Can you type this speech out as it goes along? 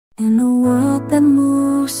world that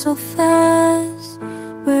moves so fast,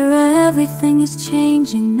 where everything is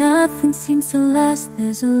changing, nothing seems to last.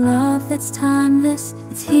 There's a love that's timeless,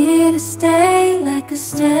 it's here to stay, like a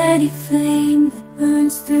steady flame that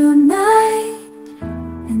burns through night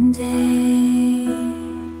and day.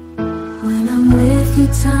 When I'm with you,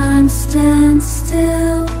 time stands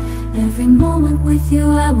still. Every moment with you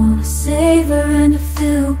I wanna savor and to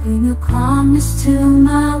feel. Bring a calmness to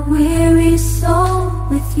my weary soul.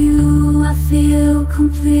 With you I feel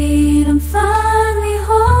complete, I'm finally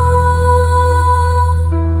whole.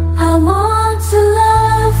 I want to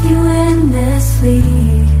love you endlessly,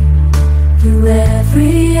 through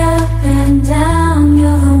every up and down.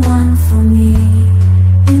 You're the one for me,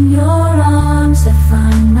 in your arms I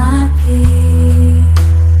find my peace.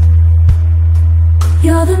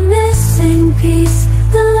 You're the missing piece,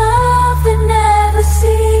 the love that never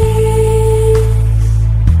ceases.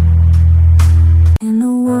 In a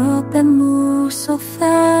world that moves so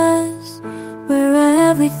fast, where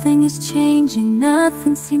everything is changing,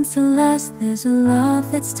 nothing seems to last. There's a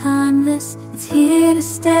love that's timeless, it's here to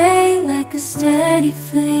stay, like a steady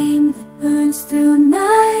flame that burns through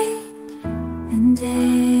night and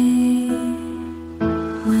day.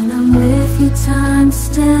 When I'm with you, time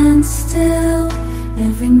stands still.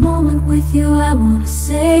 Every moment with you I wanna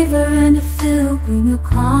savor and to feel. Bring a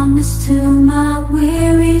calmness to my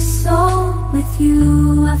weary soul. With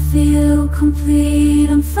you I feel complete,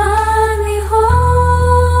 I'm finally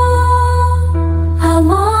whole. I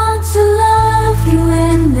want to love you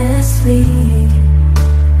endlessly,